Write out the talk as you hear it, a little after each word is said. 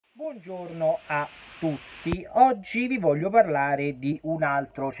Buongiorno a tutti, oggi vi voglio parlare di un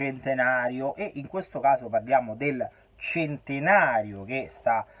altro centenario e in questo caso parliamo del centenario che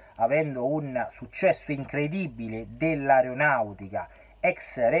sta avendo un successo incredibile dell'aeronautica,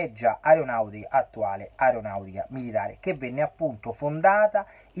 ex Regia Aeronautica, attuale Aeronautica Militare, che venne appunto fondata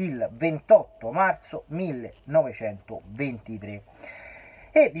il 28 marzo 1923.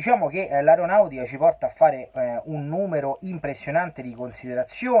 E diciamo che l'aeronautica ci porta a fare un numero impressionante di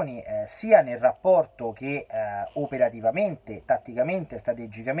considerazioni sia nel rapporto che operativamente, tatticamente,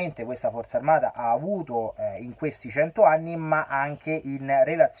 strategicamente questa Forza Armata ha avuto in questi 100 anni, ma anche in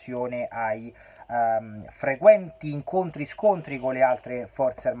relazione ai frequenti scontri con le altre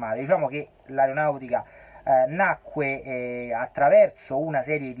forze armate. Diciamo che l'aeronautica nacque attraverso una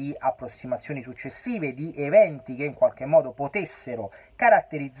serie di approssimazioni successive, di eventi che in qualche modo potessero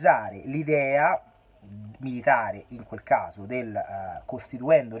caratterizzare l'idea militare, in quel caso del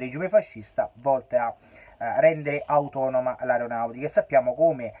costituendo regime fascista, volte a rendere autonoma l'aeronautica. E sappiamo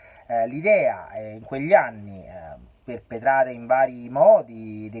come l'idea in quegli anni perpetrata in vari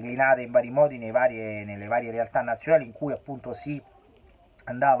modi, declinata in vari modi nelle varie realtà nazionali, in cui appunto si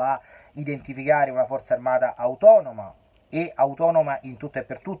andava a identificare una forza armata autonoma e autonoma in tutto e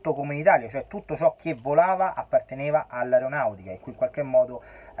per tutto come in Italia, cioè tutto ciò che volava apparteneva all'aeronautica, e qui in qualche modo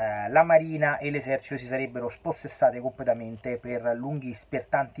la marina e l'esercito si sarebbero spossessate completamente per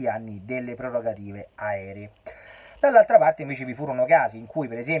tanti anni delle prerogative aeree. Dall'altra parte invece vi furono casi in cui,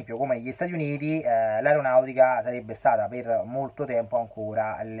 per esempio, come negli Stati Uniti, l'aeronautica sarebbe stata per molto tempo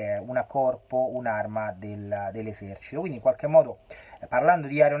ancora un corpo, un'arma dell'esercito. Quindi in qualche modo, parlando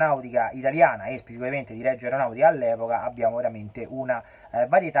di aeronautica italiana e specificamente di Regia Aeronautica all'epoca, abbiamo veramente una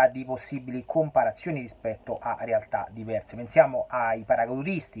varietà di possibili comparazioni rispetto a realtà diverse. Pensiamo ai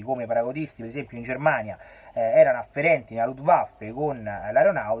paracadutisti, come paracadutisti per esempio in Germania erano afferenti nella Luftwaffe con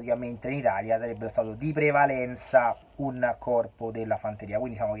l'aeronautica, mentre in Italia sarebbero stato di prevalenza un corpo della fanteria.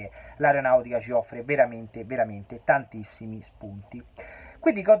 Quindi diciamo che l'aeronautica ci offre veramente tantissimi spunti.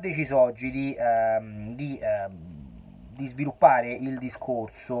 Quindi che ho deciso oggi di sviluppare il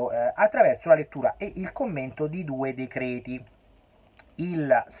discorso attraverso la lettura e il commento di due decreti.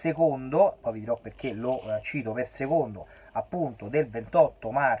 Il secondo, poi vi dirò perché lo cito per secondo, appunto del 28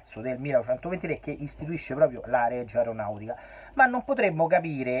 marzo del 1923, che istituisce proprio la Regia Aeronautica. Ma non potremmo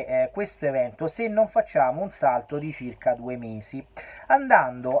capire questo evento se non facciamo un salto di circa 2 mesi,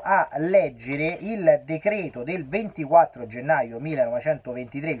 andando a leggere il decreto del 24 gennaio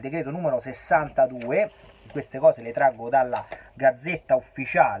 1923, il decreto numero 62. Queste cose le traggo dalla Gazzetta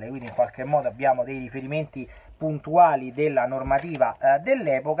Ufficiale, quindi in qualche modo abbiamo dei riferimenti puntuali della normativa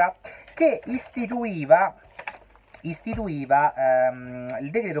dell'epoca, che istituiva il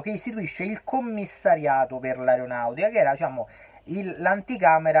decreto che istituisce il commissariato per l'aeronautica, che era, diciamo,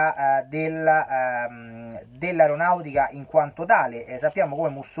 l'anticamera dell'aeronautica in quanto tale. Sappiamo come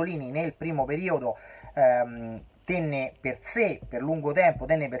Mussolini nel primo periodo tenne per sé, per lungo tempo,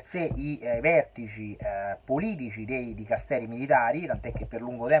 i vertici politici dei dicasteri militari, tant'è che per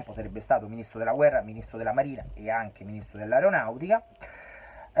lungo tempo sarebbe stato ministro della guerra, ministro della marina e anche ministro dell'aeronautica.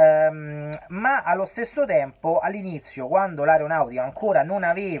 Ma allo stesso tempo, all'inizio, quando l'aeronautica ancora non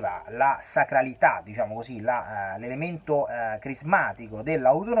aveva la sacralità, diciamo così, l'elemento crismatico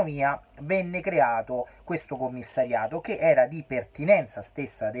dell'autonomia, venne creato questo commissariato, che era di pertinenza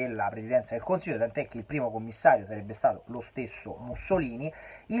stessa della Presidenza del Consiglio, tant'è che il primo commissario sarebbe stato lo stesso Mussolini,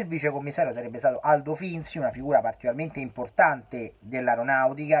 il vicecommissario sarebbe stato Aldo Finzi, una figura particolarmente importante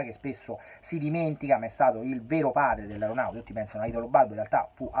dell'aeronautica che spesso si dimentica, ma è stato il vero padre dell'aeronautica. Tutti pensano a Italo Balbo, in realtà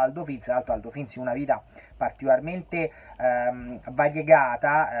fu Aldo Finzi. Tra l'altro Aldo Finzi una vita particolarmente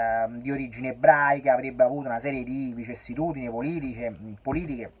variegata, di origine ebraica, avrebbe avuto una serie di vicissitudini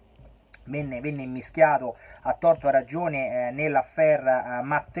politiche. Venne immischiato a torto e a ragione nell'affaire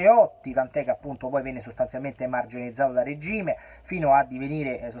Matteotti, tant'è che appunto poi venne sostanzialmente marginalizzato dal regime, fino a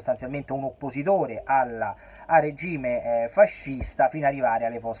divenire sostanzialmente un oppositore al regime fascista, fino ad arrivare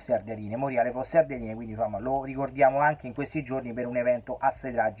alle Fosse Ardeatine. Morì alle Fosse Ardeatine, quindi insomma, lo ricordiamo anche in questi giorni per un evento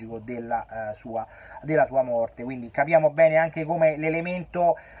assai tragico della sua morte. Quindi capiamo bene anche come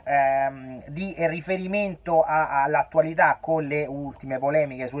l'elemento di riferimento all'attualità, con le ultime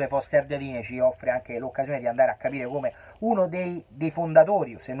polemiche sulle Fosse Ardeatine, ci offre anche l'occasione di andare a capire come uno dei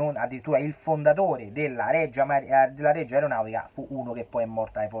fondatori, se non addirittura il fondatore della Regia Aeronautica, fu uno che poi è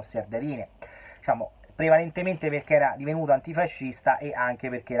morto alle Fosse Ardeatine, diciamo prevalentemente perché era divenuto antifascista e anche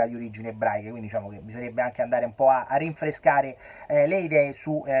perché era di origine ebraica. Quindi diciamo che bisognerebbe anche andare un po' a rinfrescare le idee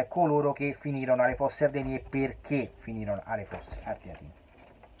su coloro che finirono alle Fosse Ardeatine e perché finirono alle Fosse Ardeatine.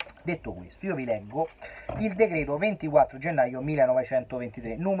 Detto questo, io vi leggo il decreto 24 gennaio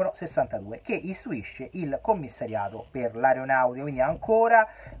 1923, numero 62, che istituisce il commissariato per l'aeronautica, quindi ancora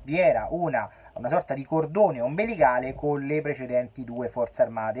vi era una sorta di cordone ombelicale con le precedenti due forze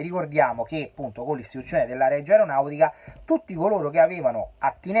armate. Ricordiamo che appunto con l'istituzione della Regia Aeronautica tutti coloro che avevano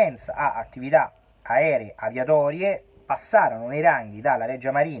attinenza a attività aeree aviatorie passarono nei ranghi dalla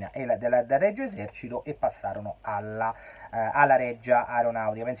Regia Marina e dal Regio Esercito e passarono alla Regia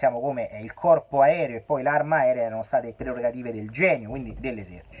Aeronautica. Pensiamo come il corpo aereo e poi l'arma aerea erano state prerogative del genio, quindi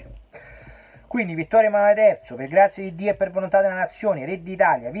dell'esercito. Quindi Vittorio Emanuele III, per grazia di Dio e per volontà della nazione, re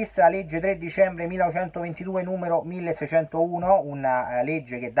d'Italia, vista la legge 3 dicembre 1922 numero 1601, una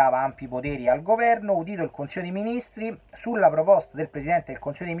legge che dava ampi poteri al governo, udito il Consiglio dei Ministri, sulla proposta del Presidente del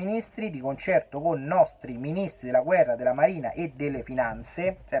Consiglio dei Ministri, di concerto con nostri ministri della guerra, della marina e delle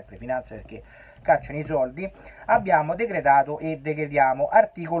finanze, sempre finanze perché cacciano i soldi, abbiamo decretato e decretiamo.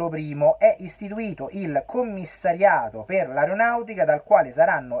 Articolo primo. È istituito il commissariato per l'aeronautica, dal quale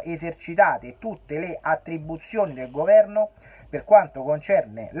saranno esercitate tutte le attribuzioni del governo per quanto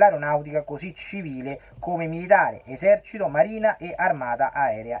concerne l'aeronautica, così civile come militare, esercito, marina e armata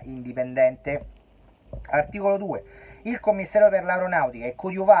aerea indipendente. Articolo 2. Il commissario per l'aeronautica è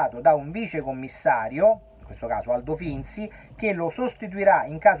coadiuvato da un vicecommissario, in questo caso Aldo Finzi, che lo sostituirà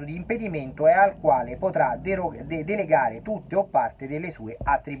in caso di impedimento e al quale potrà delegare tutte o parte delle sue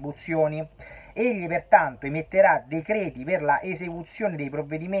attribuzioni. Egli pertanto emetterà decreti per la esecuzione dei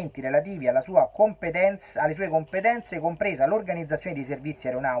provvedimenti relativi alle sue competenze, compresa l'organizzazione dei servizi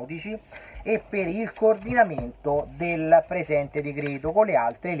aeronautici, e per il coordinamento del presente decreto con le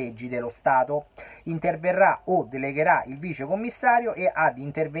altre leggi dello Stato. Interverrà o delegherà il vicecommissario e ad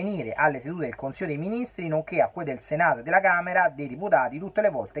intervenire alle sedute del Consiglio dei Ministri, nonché a quelle del Senato e della Camera dei Deputati, tutte le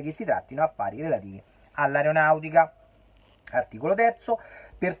volte che si trattino affari relativi all'aeronautica. Articolo 3.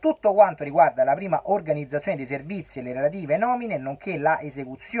 Per tutto quanto riguarda la prima organizzazione dei servizi e le relative nomine, nonché la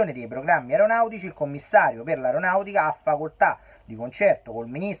esecuzione dei programmi aeronautici, il commissario per l'aeronautica ha facoltà, di concerto col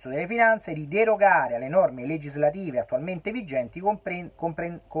Ministro delle Finanze, di derogare alle norme legislative attualmente vigenti,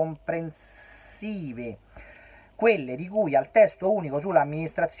 comprensive quelle di cui al testo unico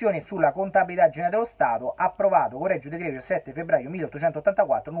sull'amministrazione e sulla contabilità generale dello Stato, approvato con Regio Decreto 17 febbraio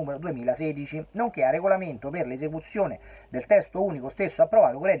 1884 numero 2016, nonché a regolamento per l'esecuzione del testo unico stesso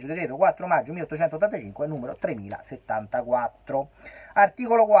approvato con Regio Decreto 4 maggio 1885 numero 3074.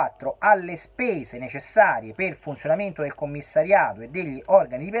 Articolo 4. Alle spese necessarie per il funzionamento del commissariato e degli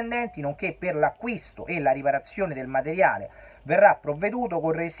organi dipendenti, nonché per l'acquisto e la riparazione del materiale, verrà provveduto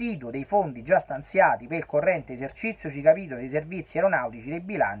con residuo dei fondi già stanziati per il corrente esercizio sui capitoli dei servizi aeronautici nei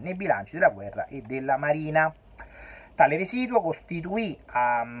bilanci della guerra e della marina. Tale residuo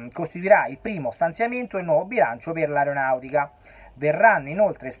costituirà il primo stanziamento del nuovo bilancio per l'aeronautica. Verranno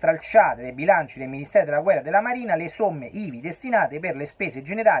inoltre stralciate dai bilanci del Ministero della Guerra e della Marina le somme ivi destinate per le spese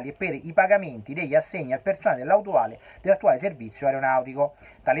generali e per i pagamenti degli assegni al personale dell'attuale servizio aeronautico.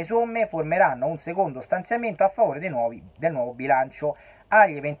 Tali somme formeranno un secondo stanziamento a favore del nuovo bilancio.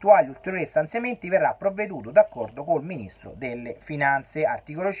 Agli eventuali ulteriori stanziamenti verrà provveduto d'accordo col Ministro delle Finanze.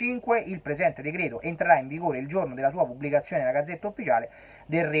 Articolo 5. Il presente decreto entrerà in vigore il giorno della sua pubblicazione nella Gazzetta Ufficiale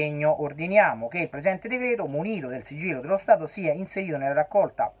del Regno. Ordiniamo che il presente decreto, munito del sigillo dello Stato, sia inserito nella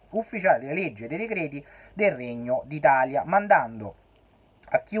raccolta ufficiale delle leggi e dei decreti del Regno d'Italia, mandando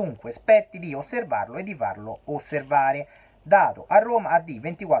a chiunque spetti di osservarlo e di farlo osservare. Dato a Roma AD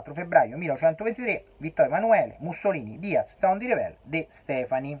 24 febbraio 1923, Vittorio Emanuele, Mussolini, Diaz, Tondi Revel, De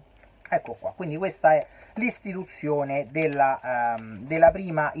Stefani. Ecco qua, quindi questa è l'istituzione della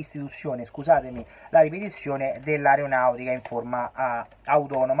prima istituzione, scusatemi la ripetizione, dell'aeronautica in forma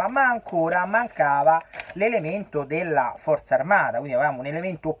autonoma, ma ancora mancava l'elemento della Forza Armata, quindi avevamo un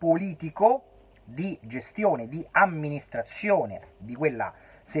elemento politico di gestione, di amministrazione di quel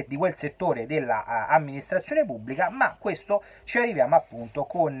settore dell'amministrazione pubblica, ma questo ci arriviamo appunto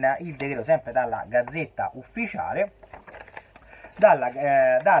con il decreto, sempre dalla Gazzetta Ufficiale,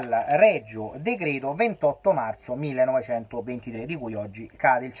 dal Regio Decreto 28 marzo 1923, di cui oggi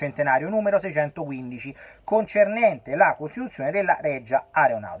cade il centenario, numero 615, concernente la costituzione della Regia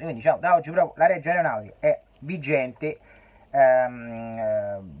Aeronautica. Quindi diciamo, da oggi proprio la Regia Aeronautica è vigente,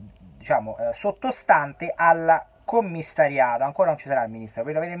 sottostante alla commissariato. Ancora non ci sarà il ministero,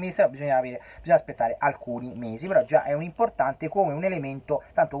 per avere il ministero bisogna aspettare alcuni mesi, però già è un importante, come un elemento,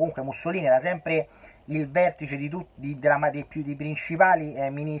 tanto comunque Mussolini era sempre il vertice dei principali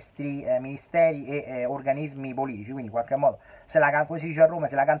ministeri e organismi politici, quindi in qualche modo, come si dice a Roma,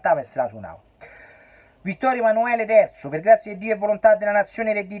 se la cantava e se la suonava. Vittorio Emanuele III, per grazia di Dio e volontà della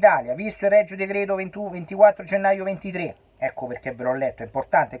nazione re d'Italia, visto il Regio Decreto 24 gennaio 23, ecco perché ve l'ho letto, è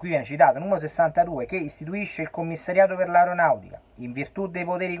importante, qui viene citato numero 62, che istituisce il commissariato per l'aeronautica, in virtù dei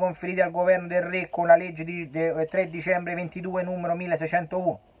poteri conferiti al governo del re con la legge di 3 dicembre 22 numero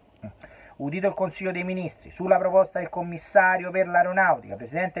 1601. Udito il Consiglio dei Ministri, sulla proposta del commissario per l'aeronautica,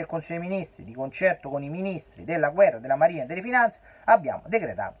 Presidente del Consiglio dei Ministri, di concerto con i ministri della guerra, della marina e delle finanze, abbiamo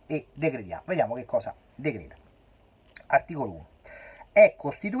decretato e decretiamo. Vediamo che cosa decreta. Articolo 1. È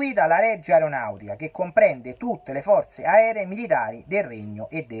costituita la Reggia Aeronautica, che comprende tutte le forze aeree militari del Regno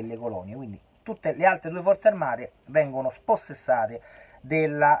e delle colonie, quindi tutte le altre due forze armate vengono spossessate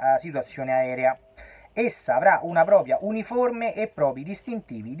della situazione aerea. Essa avrà una propria uniforme e propri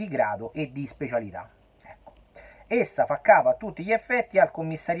distintivi di grado e di specialità. Ecco. Essa fa capo a tutti gli effetti al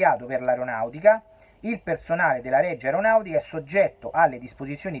commissariato per l'aeronautica. Il personale della Reggia Aeronautica è soggetto alle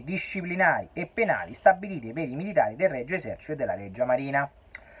disposizioni disciplinari e penali stabilite per i militari del Regio Esercito e della Reggia Marina.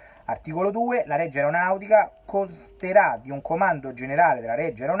 Articolo 2. La Reggia Aeronautica consterà di un comando generale della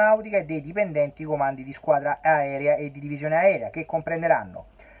Reggia Aeronautica e dei dipendenti comandi di squadra aerea e di divisione aerea, che comprenderanno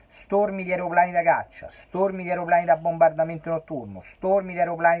stormi di aeroplani da caccia, stormi di aeroplani da bombardamento notturno, stormi di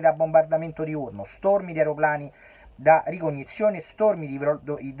aeroplani da bombardamento diurno, stormi di aeroplani da ricognizione, stormi di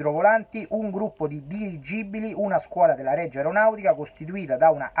idrovolanti, un gruppo di dirigibili, una scuola della Reggia Aeronautica costituita da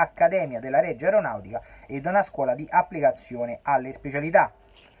una accademia della Reggia Aeronautica e da una scuola di applicazione alle specialità,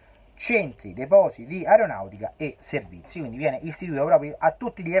 centri, depositi di aeronautica e servizi. Quindi viene istituita proprio a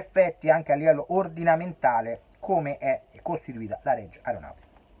tutti gli effetti, anche a livello ordinamentale, come è costituita la Reggia Aeronautica.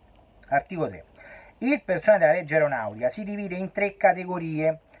 Articolo 3. Il personale della Reggia Aeronautica si divide in 3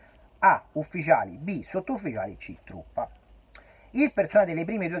 categorie: A. Ufficiali, B. Sottufficiali, C. Truppa. Il personale delle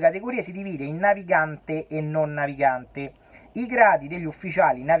prime 2 categorie si divide in navigante e non navigante. I gradi degli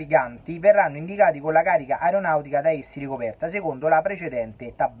ufficiali naviganti verranno indicati con la carica aeronautica da essi ricoperta, secondo la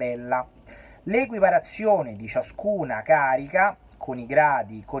precedente tabella. L'equiparazione di ciascuna carica con i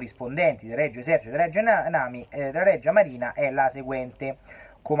gradi corrispondenti del Regio Esercito e della Reggia Marina è la seguente: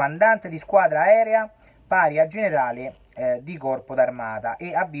 comandante di squadra aerea pari a generale di corpo d'armata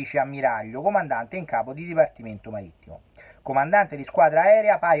e a vice ammiraglio, comandante in capo di dipartimento marittimo; comandante di squadra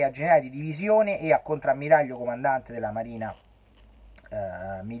aerea pari a generale di divisione e a contrammiraglio, comandante della marina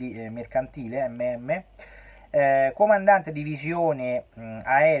mercantile comandante divisione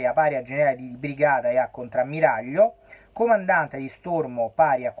aerea pari a generale di brigata e a contrammiraglio, comandante di stormo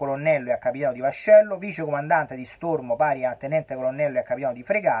pari a colonnello e a capitano di vascello, vice comandante di stormo pari a tenente colonnello e a capitano di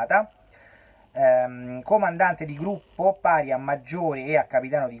fregata, comandante di gruppo pari a maggiore e a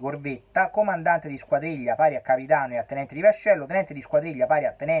capitano di corvetta, comandante di squadriglia pari a capitano e a tenente di vascello, tenente di squadriglia pari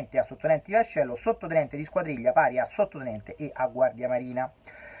a tenente e a sottotenente di vascello, sottotenente di squadriglia pari a sottotenente e a guardia marina.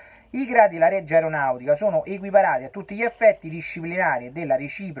 I gradi della Reggia Aeronautica sono equiparati a tutti gli effetti disciplinari e della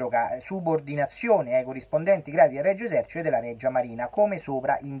reciproca subordinazione ai corrispondenti gradi del Regio Esercito e della Reggia Marina, come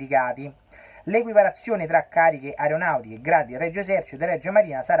sopra indicati. L'equiparazione tra cariche aeronautiche e gradi del Regio Esercito e della Reggia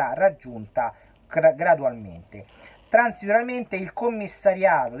Marina sarà raggiunta gradualmente. Transitoriamente il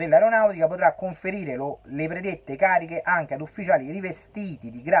commissariato dell'aeronautica potrà conferire le predette cariche anche ad ufficiali rivestiti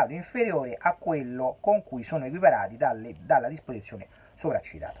di grado inferiore a quello con cui sono equiparati dalla disposizione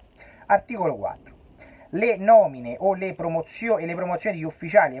sopracitata. Articolo 4. Le nomine o le promozioni degli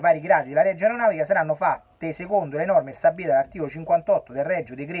ufficiali ai vari gradi della Reggia Aeronautica saranno fatte secondo le norme stabilite dall'articolo 58 del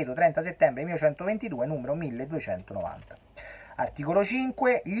Regio Decreto 30 settembre 1922 numero 1290. Articolo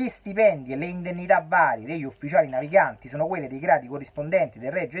 5. Gli stipendi e le indennità varie degli ufficiali naviganti sono quelle dei gradi corrispondenti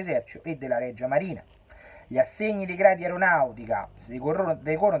del Regio Esercito e della Reggia Marina. Gli assegni dei gradi aeronautica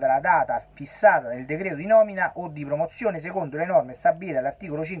decorrono dalla data fissata nel decreto di nomina o di promozione secondo le norme stabilite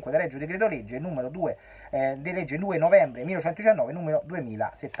dall'articolo 5 del Regio Decreto Legge numero 2 legge 2 novembre 1919 numero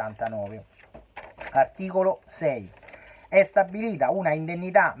 2079. Articolo 6. È stabilita una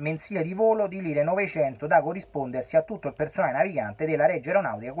indennità mensile di volo di lire 900 da corrispondersi a tutto il personale navigante della Reggia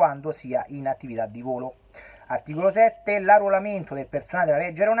Aeronautica quando sia in attività di volo. Articolo 7. L'arruolamento del personale della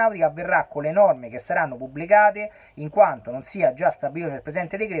Reggia Aeronautica avverrà con le norme che saranno pubblicate, in quanto non sia già stabilito nel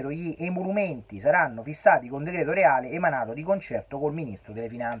presente decreto. Gli emolumenti saranno fissati con decreto reale emanato di concerto col Ministro delle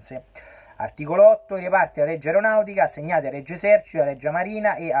Finanze. Articolo 8. I reparti della Reggia Aeronautica assegnati al Regio Esercito, alla Reggia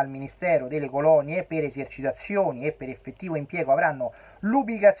Marina e al Ministero delle Colonie per esercitazioni e per effettivo impiego avranno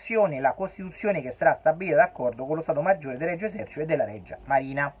l'ubicazione e la costituzione che sarà stabilita d'accordo con lo Stato Maggiore del Regio Esercito e della Reggia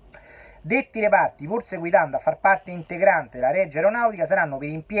Marina. Detti reparti, pur seguitando a far parte integrante della Reggia Aeronautica, saranno per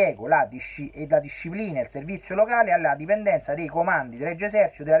impiego la disciplina e il servizio locale alla dipendenza dei comandi del Regio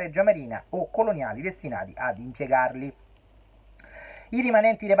Esercito, della Reggia Marina o coloniali destinati ad impiegarli. I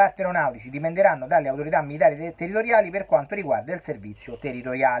rimanenti reparti aeronautici dipenderanno dalle autorità militari territoriali per quanto riguarda il servizio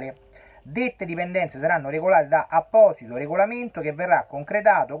territoriale. Dette dipendenze saranno regolate da apposito regolamento che verrà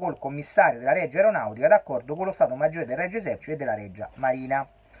concretato col commissario della Regia Aeronautica d'accordo con lo Stato Maggiore del Regio Esercito e della Regia Marina.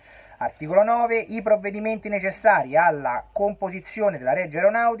 Articolo 9. I provvedimenti necessari alla composizione della Regia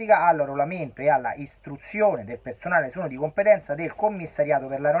Aeronautica, all'arruolamento e alla istruzione del personale sono di competenza del Commissariato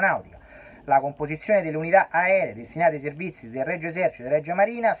per l'Aeronautica. La composizione delle unità aeree destinate ai servizi del Regio Esercito e della Regia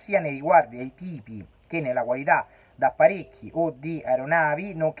Marina, sia nei riguardi dei tipi che nella qualità d'apparecchi o di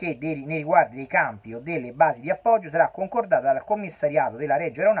aeronavi, nonché nei riguardi dei campi o delle basi di appoggio, sarà concordata dal Commissariato della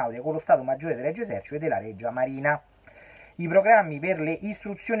Regia Aeronautica con lo Stato Maggiore del Regio Esercito e della Regia Marina. I programmi per le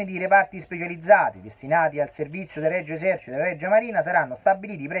istruzioni di reparti specializzati destinati al servizio del Regio Esercito e della Regia Marina saranno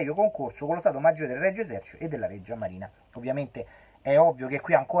stabiliti previo concorso con lo Stato Maggiore del Regio Esercito e della Regia Marina. Ovviamente è ovvio che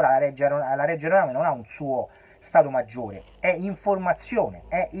qui ancora la Regia Aeronautica non ha un suo Stato Maggiore, è in formazione,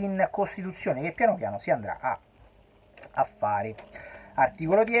 è in Costituzione, che piano piano si andrà a fare.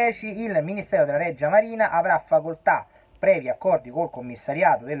 Articolo 10. Il Ministero della Regia Marina avrà facoltà, previ accordi col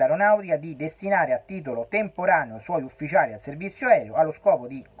Commissariato dell'Aeronautica, di destinare a titolo temporaneo suoi ufficiali al servizio aereo allo scopo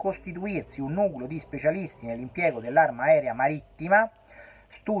di costituirsi un nucleo di specialisti nell'impiego dell'arma aerea marittima,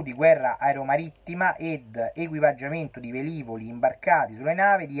 studi guerra aeromarittima ed equipaggiamento di velivoli imbarcati sulle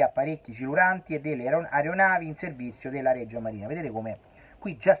navi, di apparecchi siluranti e delle aeronavi in servizio della Regia Marina. Vedete come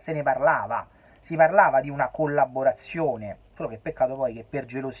qui già se ne parlava, si parlava di una collaborazione, solo che peccato poi che per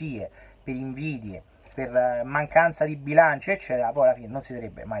gelosie, per invidie, per mancanza di bilancio, eccetera, poi alla fine non si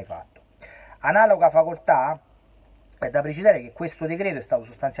sarebbe mai fatto. Analoga facoltà è da precisare che questo decreto è stato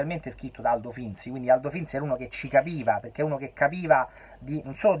sostanzialmente scritto da Aldo Finzi, quindi Aldo Finzi era uno che ci capiva, perché è uno che capiva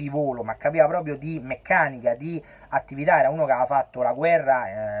non solo di volo, ma capiva proprio di meccanica, di attività, era uno che aveva fatto la guerra,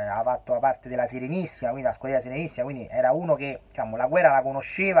 aveva fatto la parte della Serenissima, quindi la squadra Serenissima, quindi era uno che, diciamo, la guerra la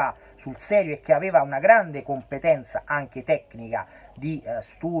conosceva sul serio e che aveva una grande competenza anche tecnica di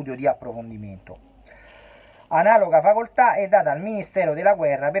studio, di approfondimento. Analoga facoltà è data al Ministero della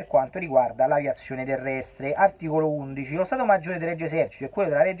Guerra per quanto riguarda l'aviazione terrestre. Articolo 11. Lo Stato Maggiore del Regio Esercito e quello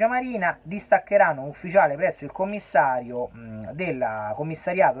della Regia Marina distaccheranno un ufficiale presso il commissario del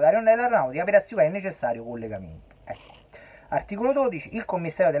commissariato dell'aeronautica per assicurare il necessario collegamento. Articolo 12. Il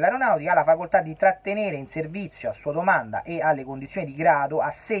commissario dell'aeronautica ha la facoltà di trattenere in servizio a sua domanda e alle condizioni di grado,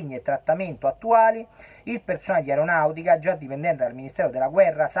 assegni e trattamento attuali il personale di aeronautica già dipendente dal Ministero della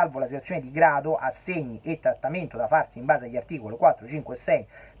Guerra, salvo la situazione di grado, assegni e trattamento da farsi in base agli articoli 4, 5 e 6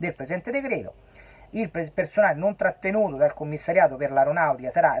 del presente decreto. Il personale non trattenuto dal commissariato per l'aeronautica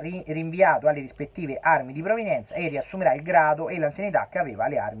sarà rinviato alle rispettive armi di provenienza e riassumerà il grado e l'anzianità che aveva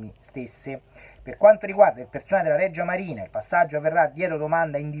le armi stesse. Per quanto riguarda il personale della Regia Marina, il passaggio avverrà dietro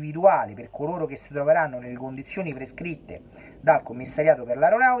domanda individuale per coloro che si troveranno nelle condizioni prescritte dal commissariato per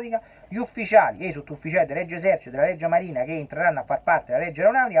l'aeronautica. Gli ufficiali e i sottufficiali del Regio Esercito e della Regia Marina che entreranno a far parte della Regia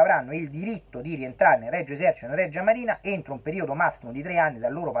Aeronautica avranno il diritto di rientrare nel Regio Esercito e nella Regia Marina entro un periodo massimo di 3 anni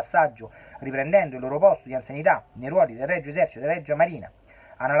dal loro passaggio, riprendendo il loro posto di anzianità nei ruoli del Regio Esercito e della Regia Marina.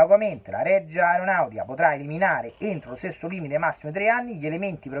 Analogamente, la Regia Aeronautica potrà eliminare entro lo stesso limite massimo di 3 anni gli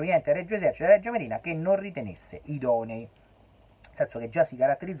elementi provenienti dal Regio Esercito e dalla Regia Marina che non ritenesse idonei. Nel senso che già si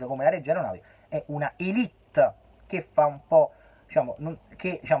caratterizza come la Regia Aeronautica è una elite che fa un po',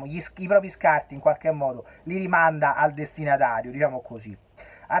 i propri scarti in qualche modo li rimanda al destinatario, diciamo così.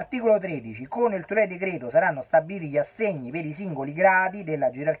 Articolo 13. Con il decreto saranno stabiliti gli assegni per i singoli gradi della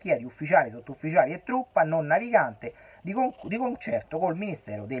gerarchia di ufficiali, sottufficiali e truppa non navigante di concerto col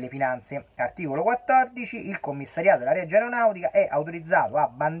Ministero delle Finanze. Articolo 14. Il commissariato della Regia Aeronautica è autorizzato a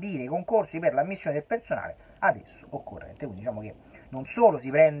bandire i concorsi per l'ammissione del personale ad esso occorrente. Quindi diciamo che non solo si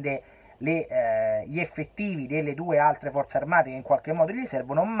prende gli effettivi delle 2 altre forze armate che in qualche modo gli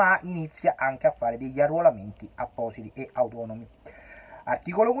servono, ma inizia anche a fare degli arruolamenti appositi e autonomi.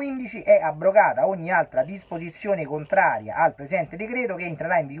 Articolo 15. È abrogata ogni altra disposizione contraria al presente decreto che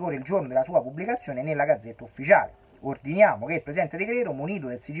entrerà in vigore il giorno della sua pubblicazione nella Gazzetta Ufficiale. Ordiniamo che il presente decreto, munito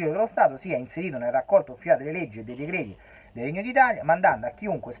del sigillo dello Stato, sia inserito nel raccolto ufficiale delle leggi e dei decreti del Regno d'Italia, mandando a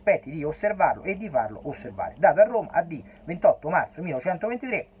chiunque spetti di osservarlo e di farlo osservare. Dato a Roma a D. 28 marzo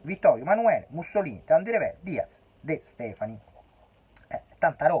 1923, Vittorio Emanuele Mussolini Tandirever Diaz de Stefani.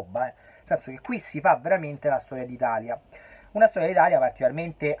 Tanta roba, nel senso che qui si fa veramente la storia d'Italia. Una storia d'Italia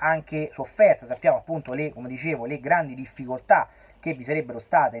particolarmente anche sofferta, sappiamo appunto come dicevo, le grandi difficoltà che vi sarebbero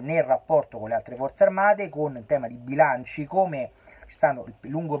state nel rapporto con le altre forze armate, con il tema di bilanci, come ci stanno il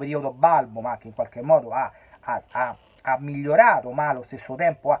lungo periodo balbo, ma che in qualche modo ha migliorato, ma allo stesso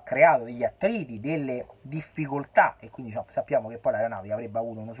tempo ha creato degli attriti, delle difficoltà, e quindi sappiamo che poi l'aeronautica avrebbe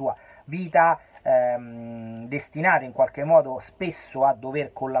avuto una sua vita destinata in qualche modo spesso a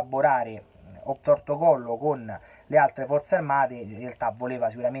dover collaborare obtorto collo con le altre forze armate. In realtà voleva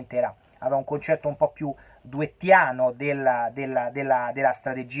sicuramente, era aveva un concetto un po' più duettiano della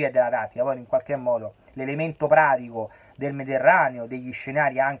strategia e della tattica. Poi in qualche modo l'elemento pratico del Mediterraneo, degli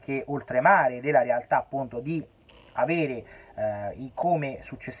scenari anche oltremare, della realtà appunto di avere come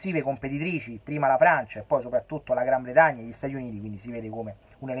successive competitrici prima la Francia e poi soprattutto la Gran Bretagna e gli Stati Uniti, quindi si vede come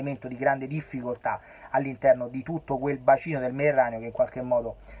un elemento di grande difficoltà all'interno di tutto quel bacino del Mediterraneo che in qualche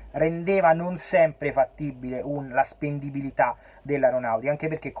modo rendeva non sempre fattibile la spendibilità dell'aeronautica, anche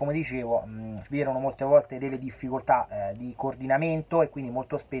perché, come dicevo, vi erano molte volte delle difficoltà di coordinamento e quindi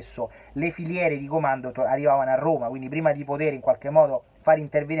molto spesso le filiere di comando arrivavano a Roma, quindi prima di poter in qualche modo far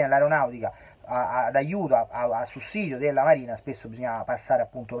intervenire l'aeronautica ad aiuto, a sussidio della Marina, spesso bisognava passare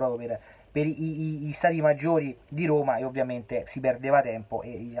appunto proprio per gli stati maggiori di Roma e ovviamente si perdeva tempo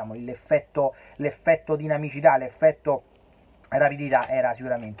e diciamo, l'effetto dinamicità, l'effetto rapidità era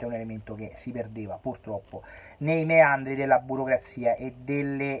sicuramente un elemento che si perdeva purtroppo nei meandri della burocrazia e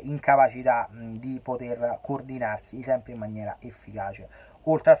delle incapacità di poter coordinarsi sempre in maniera efficace,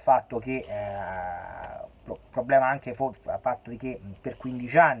 oltre al fatto che problema anche il fatto di che per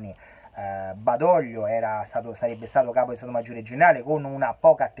 15 anni Badoglio sarebbe stato capo di Stato Maggiore Generale con una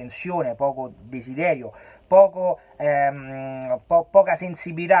poca attenzione, poco desiderio, poca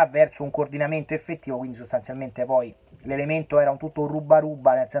sensibilità verso un coordinamento effettivo, quindi sostanzialmente poi l'elemento era tutto un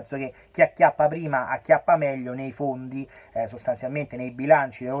ruba-ruba, nel senso che chi acchiappa prima acchiappa meglio nei fondi, sostanzialmente nei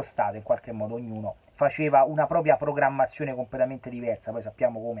bilanci dello Stato, in qualche modo ognuno faceva una propria programmazione completamente diversa. Poi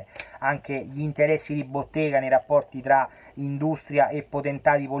sappiamo come anche gli interessi di bottega nei rapporti tra industria e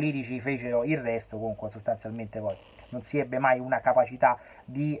potentati politici fecero il resto. Comunque sostanzialmente poi non si ebbe mai una capacità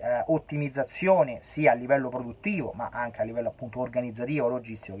di ottimizzazione sia a livello produttivo ma anche a livello appunto organizzativo,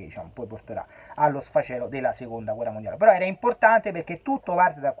 logistico, che diciamo poi porterà allo sfacelo della seconda guerra mondiale. Però era importante perché tutto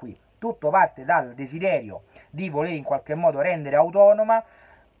parte da qui, tutto parte dal desiderio di voler in qualche modo rendere autonoma,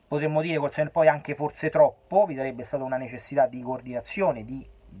 potremmo dire col poi anche forse troppo, vi sarebbe stata una necessità di coordinazione, di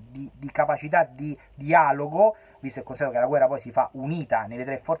capacità di dialogo, visto e considerato che la guerra poi si fa unita nelle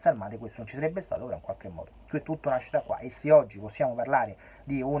tre forze armate, questo non ci sarebbe stato, però in qualche modo tutto nasce da qua. E se oggi possiamo parlare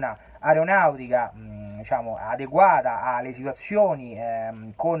di una aeronautica diciamo adeguata alle situazioni,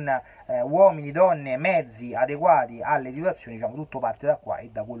 con uomini, donne, mezzi adeguati alle situazioni, diciamo tutto parte da qua e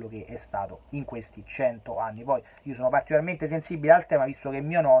da quello che è stato in questi 100 anni. Poi io sono particolarmente sensibile al tema, visto che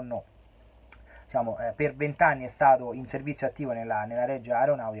mio nonno diciamo, per 20 anni è stato in servizio attivo nella Regia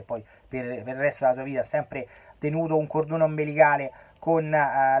Aeronautica e poi per il resto della sua vita ha sempre tenuto un cordone ombelicale con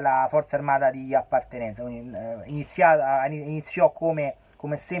la Forza Armata di appartenenza. Quindi, iniziò come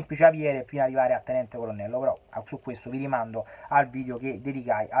semplice aviere prima di arrivare a tenente colonnello, però su questo vi rimando al video che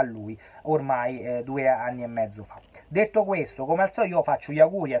dedicai a lui ormai 2 anni e mezzo fa. Detto questo, come al solito io faccio gli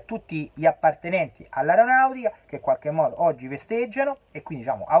auguri a tutti gli appartenenti all'aeronautica che in qualche modo oggi festeggiano e quindi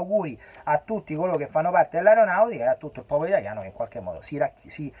diciamo auguri a tutti coloro che fanno parte dell'aeronautica e a tutto il popolo italiano che in qualche modo si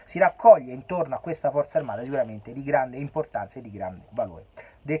raccoglie intorno a questa forza armata sicuramente di grande importanza e di grande valore.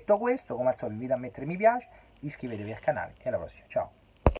 Detto questo, come al solito vi invito a mettere mi piace, iscrivetevi al canale e alla prossima, ciao!